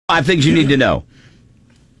5 things you need to know.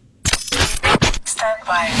 Stand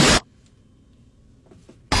by.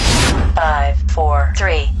 5, 4,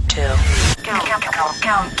 3, 2.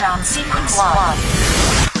 Countdown sequence 1.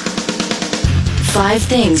 5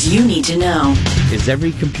 things you need to know. Is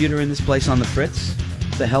every computer in this place on the fritz?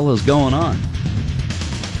 What the hell is going on?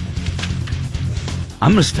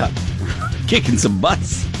 I'm going to stop kicking some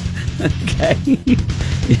butts. Okay.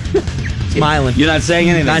 Smiling. You're not saying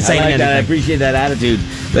anything. Not saying I like anything. that. I appreciate that attitude.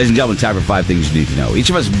 Ladies and gentlemen, time for 5 things you need to know. Each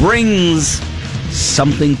of us brings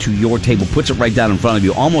something to your table, puts it right down in front of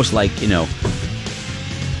you, almost like,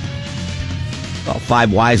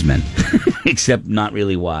 5 wise men, except not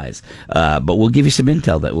really wise. But we'll give you some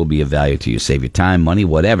intel that will be of value to you, save you time, money,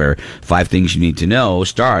 whatever. 5 things you need to know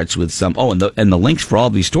starts with some. Oh, and the links for all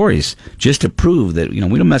of these stories, just to prove that we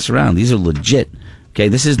don't mess around. These are legit. Okay,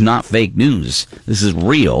 this is not fake news. This is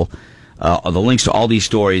real. The links to all these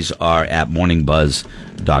stories are at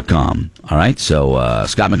morningbuzz.com. All right, so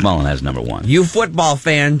Scott McMullen has number 1. You football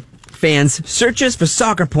fans, searches for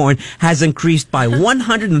soccer porn has increased by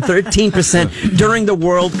 113% during the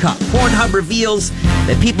World Cup. Pornhub reveals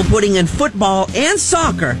that people putting in football and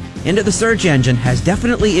soccer into the search engine has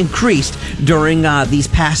definitely increased during these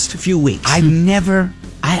past few weeks. I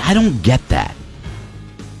don't get that.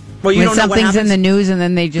 Well, you when don't know what something's in happens? the news and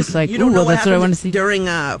then they just like, You don't know that's what I want to see. during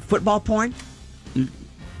football porn?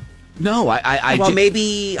 No,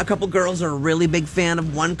 Maybe a couple girls are a really big fan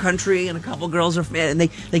of one country, and a couple girls are and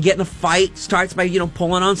they get in a fight. Starts by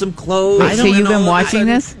pulling on some clothes. So you've been watching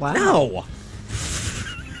this? Wow. No.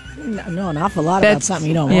 No, an awful lot about something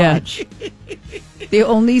you don't watch. The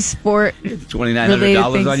only sport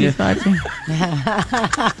 $2,900 things on you. he's watching.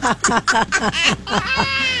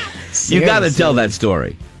 You got to tell that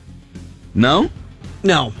story. No?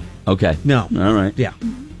 No. Okay. No. All right. Yeah.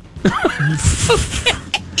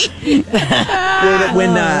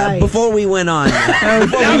 Before we went on,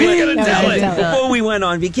 before we went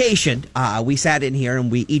on vacation, we sat in here and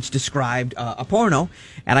we each described a porno.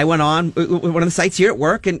 And I went on one of the sites here at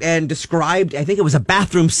work and described, I think it was a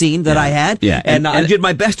bathroom scene that I had. Yeah. And I did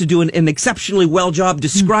my best to do an exceptionally well job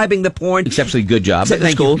describing the porn. Exceptionally good job. That's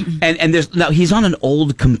Thank cool. you. And there's now he's on an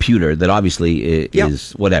old computer that obviously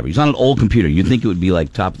is whatever. He's on an old computer. You'd think it would be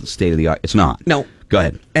like top of the state of the art. It's not. No. Go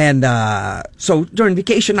ahead. And so during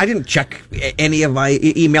vacation, I didn't check any of my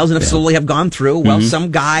emails, and if slowly have gone through. Well,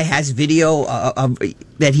 some guy has video of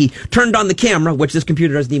that he turned on the camera, which this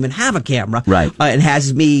computer doesn't even have a camera, right? And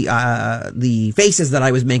has me the faces that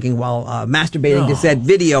I was making while masturbating to said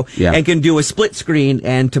video, and can do a split screen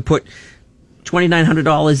and to put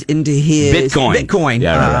 $2,900 into his Bitcoin.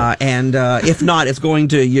 Yeah, right. And if not, it's going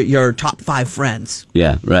to your top 5 friends.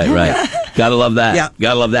 Yeah, right. Gotta love that. Yeah.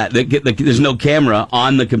 Gotta love that. There's no camera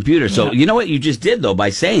on the computer. So you know what you just did, though, by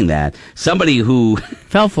saying that? Somebody who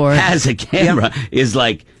fell for it has a camera is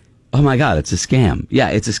like, oh, my God, it's a scam.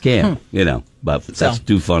 Yeah, it's a scam, But that's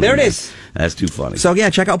too funny. There it man. is. That's too funny. So,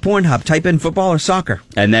 check out Pornhub. Type in football or soccer.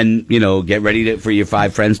 And then, get ready for your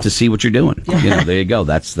 5 friends to see what you're doing. There you go.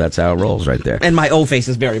 That's how it rolls right there. And my old face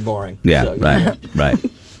is very boring. Yeah, so, right.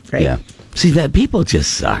 Great. Yeah. See, that people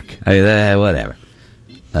just suck. Whatever.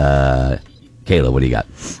 Kayla, what do you got?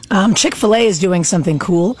 Chick-fil-A is doing something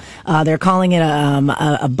cool. They're calling it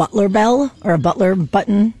a butler bell or a butler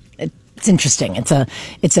button. It's interesting. It's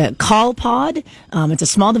a call pod. It's a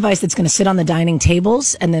small device that's going to sit on the dining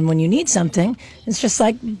tables, and then when you need something, it's just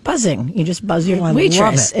like buzzing. You just buzz your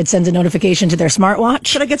waitress. It sends a notification to their smartwatch.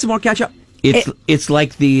 Should I get some more ketchup? It's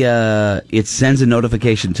like it sends a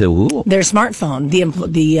notification to who? Their smartphone.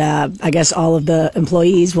 I guess all of the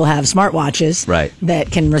employees will have smartwatches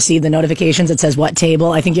that can receive the notifications. It says what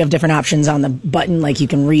table. I think you have different options on the button, like you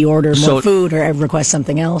can reorder more food or request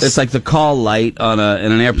something else. It's like the call light in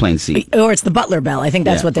an airplane seat, or it's the butler bell. I think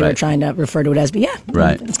that's what they were trying to refer to it as.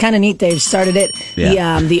 But it's kind of neat. They've started it.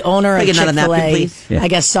 Yeah. The owner of Chick-fil-A, Yeah. I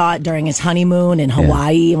guess, saw it during his honeymoon in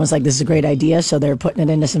Hawaii and was like, "This is a great idea." So they're putting it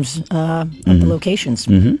into some of the locations.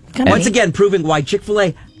 Once again, proving why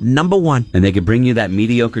Chick-fil-A #1. and they could bring you that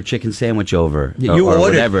mediocre chicken sandwich over, or ordered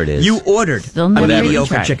whatever it is. You ordered a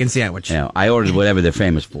mediocre chicken sandwich. I ordered whatever they're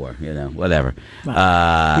famous for. Whatever.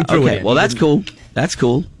 Okay, well, that's cool. That's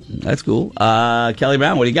cool. Kelly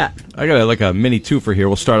Brown, what do you got? I got like a mini twofer here.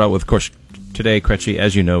 We'll start out with, of course, today, Cretchy,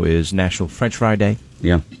 as you know, is National French Fry Day.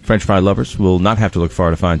 Yeah. French fry lovers will not have to look far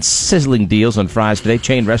to find sizzling deals on fries today.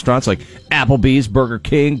 Chain restaurants like Applebee's, Burger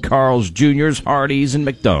King, Carl's Jr.'s, Hardee's, and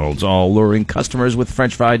McDonald's all luring customers with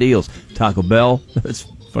French fry deals. Taco Bell, it's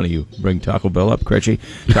funny you bring Taco Bell up, Cretchy.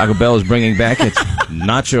 Taco Bell is bringing back its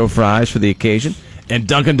nacho fries for the occasion. And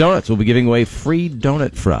Dunkin' Donuts will be giving away free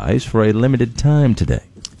donut fries for a limited time today.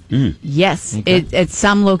 Yes, at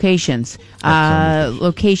some locations.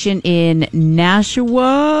 Location in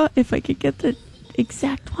Nashua, if I could get the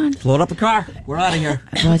exact one. Load up a car. We're out of here.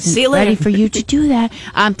 I wasn't See you ready later. for you to do that.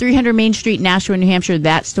 300 Main Street, Nashua, New Hampshire,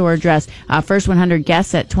 that store address. First 100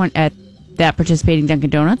 guests at that participating Dunkin'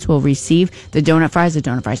 Donuts will receive the donut fries. The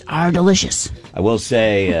donut fries are delicious. I will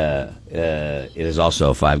say it is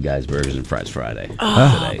also Five Guys Burgers and Fries Friday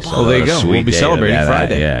today. So Well, there you a go. sweet We'll be day celebrating to-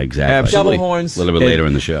 Friday. Yeah, exactly. Absolutely. Double horns. A little bit later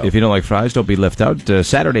in the show. If you don't like fries, don't be left out.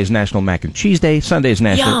 Saturday's National Mac and Cheese Day. Sunday's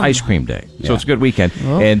National Yum. Ice Cream Day. So Yeah. it's a good weekend.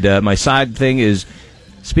 And my side thing is,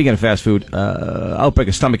 speaking of fast food, outbreak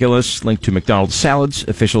of stomach illness linked to McDonald's salads.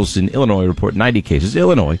 Officials in Illinois report 90 cases.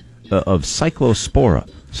 Illinois of cyclospora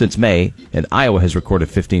since May, and Iowa has recorded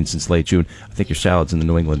 15 since late June. I think your salads in the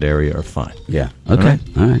New England area are fine. Yeah. Okay.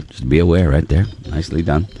 All right. Just be aware right there. Nicely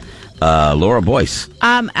done. Laura Boyce.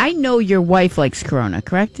 I know your wife likes Corona,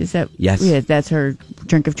 correct? Is that Yes. Yeah, that's her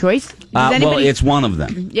drink of choice. Does Well, anybody- it's one of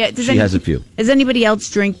them. yeah. Does She has a few. Does anybody else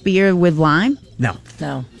drink beer with lime? No.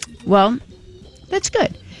 No. Well, that's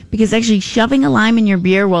good because actually shoving a lime in your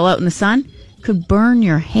beer while out in the sun could burn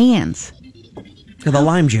your hands. The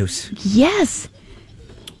lime juice. Yes.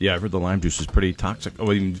 Yeah, I've heard the lime juice is pretty toxic.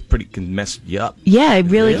 Oh, even can mess you up. Yeah, it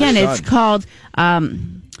really Yeah, can. it's It's called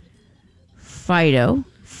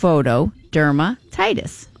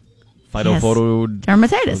phytodermatitis. Phytophoto.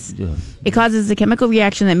 Dermatitis. It causes a chemical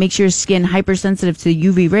reaction that makes your skin hypersensitive to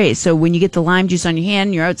UV rays. So when you get the lime juice on your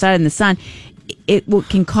hand, you're outside in the sun,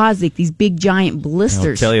 can cause like these big giant They'll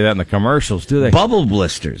blisters. tell you that in the commercials, do they? Bubble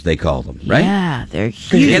blisters, they call them, right? Yeah, they're You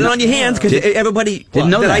get huge. it on your hands because everybody Didn't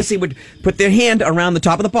know that. I see would put their hand around the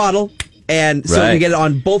top of the bottle, and so Right. you get it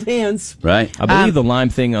on both hands. Right. I believe the lime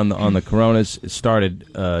thing on the Coronas started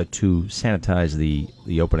to sanitize the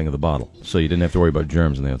opening of the bottle, so you didn't have to worry about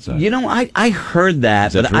germs on the outside. You know, I heard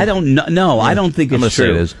that, that but true? I don't know. No, I don't think I'm it's gonna say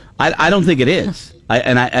true. it is. I don't think it is.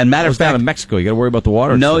 And matter I of was down fact, in Mexico. You got to worry about the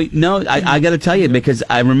water. no, I got to tell you because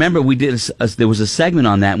I remember we did there was a segment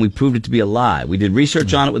on that and we proved it to be a lie. We did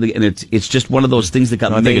research on it and it's just one of those things that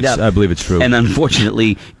got No, I think made it's- up. I believe it's true. And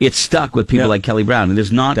unfortunately, it's stuck with people Yeah. like Kelly Brown. And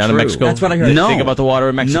it's not Down true. in Mexico. That's what I heard. No, Think about the water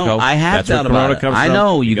in Mexico. No, I have That's where thought Corona about it. comes I from.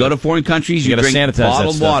 know. You You go gotta- to foreign countries, you you gotta drink sanitize that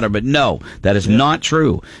bottled stuff. water, but no, that is not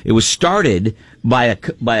true. It was started by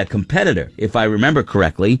a competitor, if I remember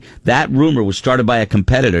correctly. That rumor was started by a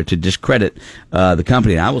competitor to discredit the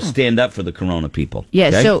company. And I will stand up for the Corona people. Yeah,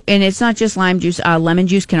 okay? so and it's not just lime juice. Lemon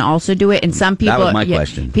juice can also do it, and some people. That was my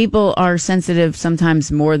question. People are sensitive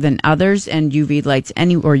sometimes more than others, and UV lights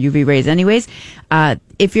or UV rays, anyways.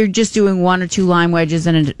 If you're just doing one or two lime wedges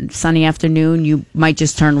in a sunny afternoon, you might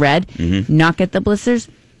just turn red, Mm-hmm. not get the blisters.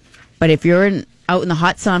 But if you're out in the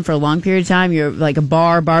hot sun for a long period of time, you're like a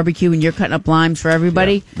barbecue, and you're cutting up limes for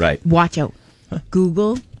everybody. Yeah, right. Watch out.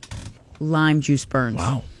 Google lime juice burns.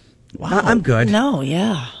 Wow. I'm good. No,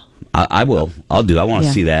 yeah. I will. I'll do. I want to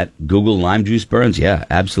Yeah. see that. Google lime juice burns. Yeah,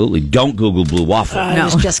 absolutely. Don't Google blue waffle. I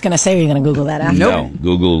was just going to say, are you going to Google that after? No.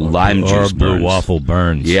 Google lime juice burns.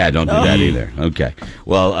 burns. Yeah, don't do that either. Okay.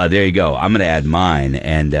 Well, there you go. I'm going to add mine.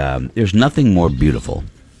 And there's nothing more beautiful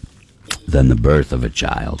than the birth of a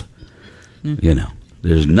child. You know,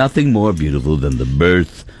 there's nothing more beautiful than the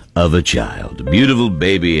birth of a child. A beautiful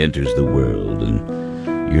baby enters the world,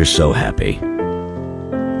 and you're so happy.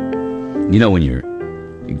 You know, when you're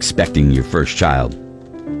expecting your first child,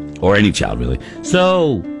 or any child, really.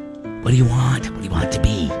 So, what do you want? What do you want it to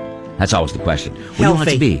be? That's always the question. What do you want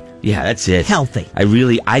it to be? Yeah, that's it. Healthy.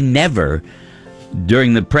 I never,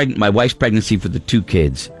 during my wife's pregnancy for the two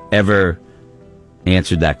kids, ever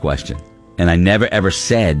answered that question. And I never ever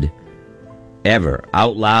said, ever,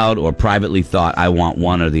 out loud or privately thought, I want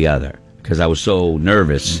one or the other. Because I was so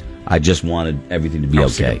nervous, I just wanted everything to be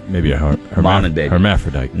okay. Maybe a Mom and baby.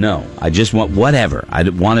 hermaphrodite. No, I just want whatever. I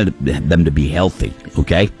wanted them to be healthy,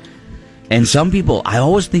 okay? And some people, I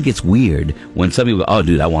always think it's weird when some people go, oh,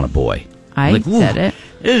 dude, I want a boy. I Like, said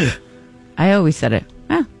 "Ooh, it. ugh." I always said it.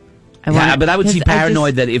 Yeah, but I would see because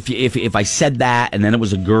paranoid that if I said that and then it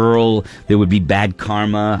was a girl, there would be bad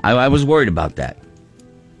karma. I was worried about that.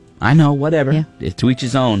 I know, whatever. Yeah. To each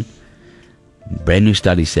his own. Brand new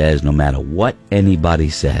study says no matter what anybody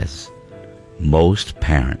says, most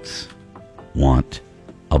parents want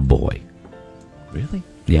a boy. Really?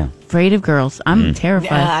 Yeah. afraid of girls. I'm terrified.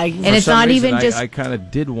 Yeah, and it's not even just. I kind of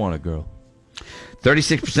did want a girl.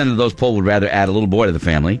 36% of those polled would rather add a little boy to the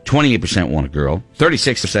family. 28% want a girl.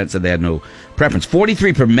 36% said they had no preference.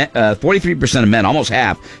 43% of men, almost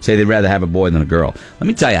half, say they'd rather have a boy than a girl. Let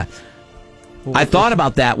me tell you, I thought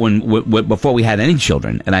about that when before we had any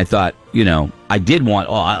children, and I thought, I did want.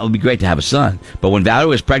 Oh, it would be great to have a son. But when Valerie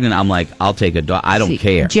was pregnant, I'm like, I'll take a daughter. I don't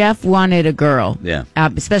care. Jeff wanted a girl. Yeah.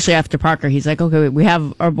 Especially after Parker, he's like, okay, we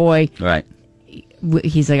have our boy. Right.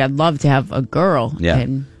 He's like, I'd love to have a girl. Yeah.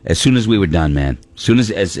 And as soon as we were done, man. As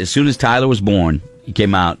soon as Tyler was born, he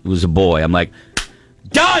came out. It was a boy. I'm like,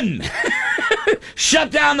 done.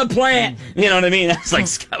 Shut down the plant. You know what I mean? I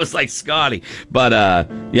was like Scotty. But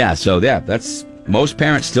that's most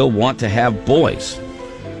parents still want to have boys.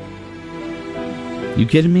 You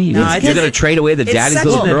kidding me? No, You're going to trade away the daddy's such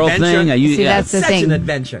little an girl adventure. thing? Are you? See, that's the Such thing. an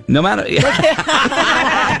adventure. No matter.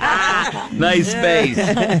 Nice face.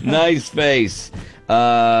 Nice face.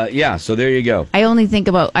 So there you go. I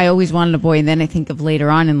always wanted a boy, and then I think of later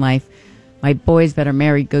on in life, my boys better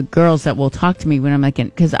marry good girls that will talk to me when I'm like,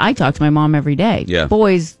 because I talk to my mom every day. Yeah.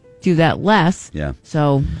 Boys do that less. Yeah.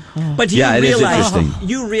 So, But it is interesting.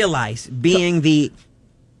 you realize being the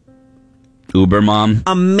Uber mom,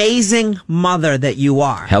 amazing mother that you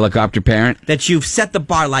are, helicopter parent. that you've set the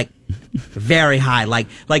bar like very high. Like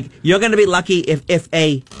you're going to be lucky if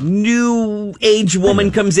a new age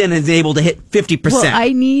woman comes in and is able to hit 50%. well,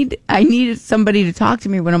 I need somebody to talk to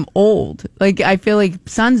me when I'm old. Like, I feel like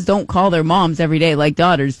sons don't call their moms every day like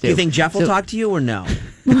daughters do. Do you think Jeff will talk to you or no?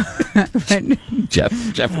 Jeff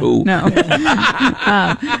who? No.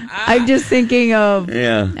 I'm just thinking of.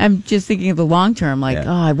 Yeah. I'm just thinking of the long term. Like,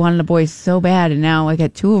 Yeah. I wanted a boy so bad, and now I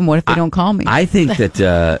got two of them. What if they don't call me? I think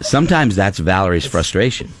that sometimes that's Valerie's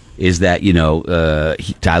frustration. Is that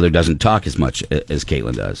Tyler doesn't talk as much as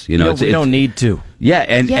Caitlin does. We don't need to. Yeah,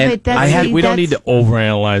 and but that's, We don't need to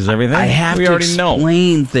overanalyze everything. I have we to already know.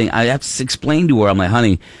 I have to explain to her. I'm like,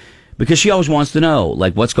 honey, because she always wants to know,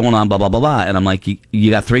 like, what's going on, blah, blah, blah, blah. And I'm like,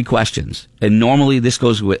 you got 3 questions. And normally this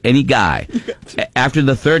goes with any guy. After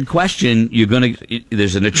the 3rd question,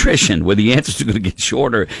 there's an attrition where the answers are going to get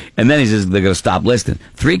shorter. And then he says they're going to stop listening.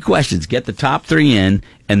 3 questions. Get the top 3 in,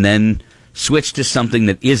 and then switch to something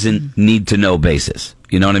that isn't need-to-know basis.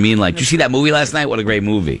 You know what I mean? Like, did you see that movie last night? What a great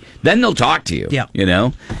movie. Then they'll talk to you. Yeah.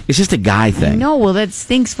 It's just a guy thing. No, well, that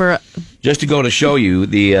stinks for. Just to go to show you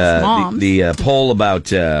the poll about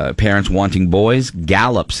parents wanting boys,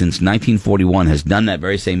 Gallup since 1941 has done that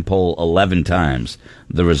very same poll 11 times.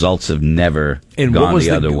 The results have never gone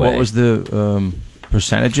the other way. What was the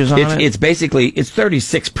percentages on it? It's basically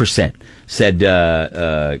 36% said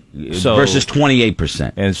versus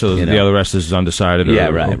 28%. And so the other rest is undecided. Yeah,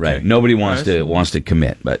 or, right, okay. right. Nobody wants to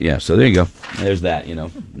commit, but yeah. So there you go. There's that.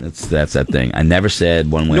 That's that thing. I never said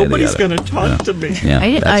one way Nobody's or the other. going to talk to me.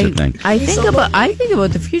 Yeah, that's the thing. I think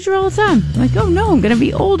about the future all the time. Like, oh no, I'm going to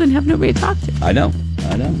be old and have nobody to talk to. I know.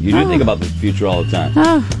 You do think about the future all the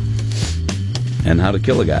time and how to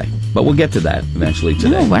kill a guy. But we'll get to that eventually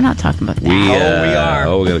today. No, we're not talking about that. we are.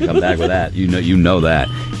 Oh, we're going to come back with that. You know that.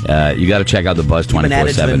 You got to check out the Buzz 24/7. Been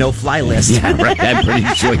added to the no-fly list. Yeah, right. I'm pretty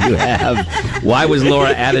sure you have. Why was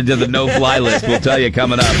Laura added to the no-fly list? We'll tell you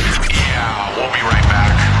coming up. Yeah, we'll be right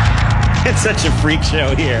back. It's such a freak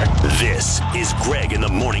show here. This is Greg in the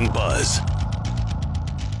Morning Buzz.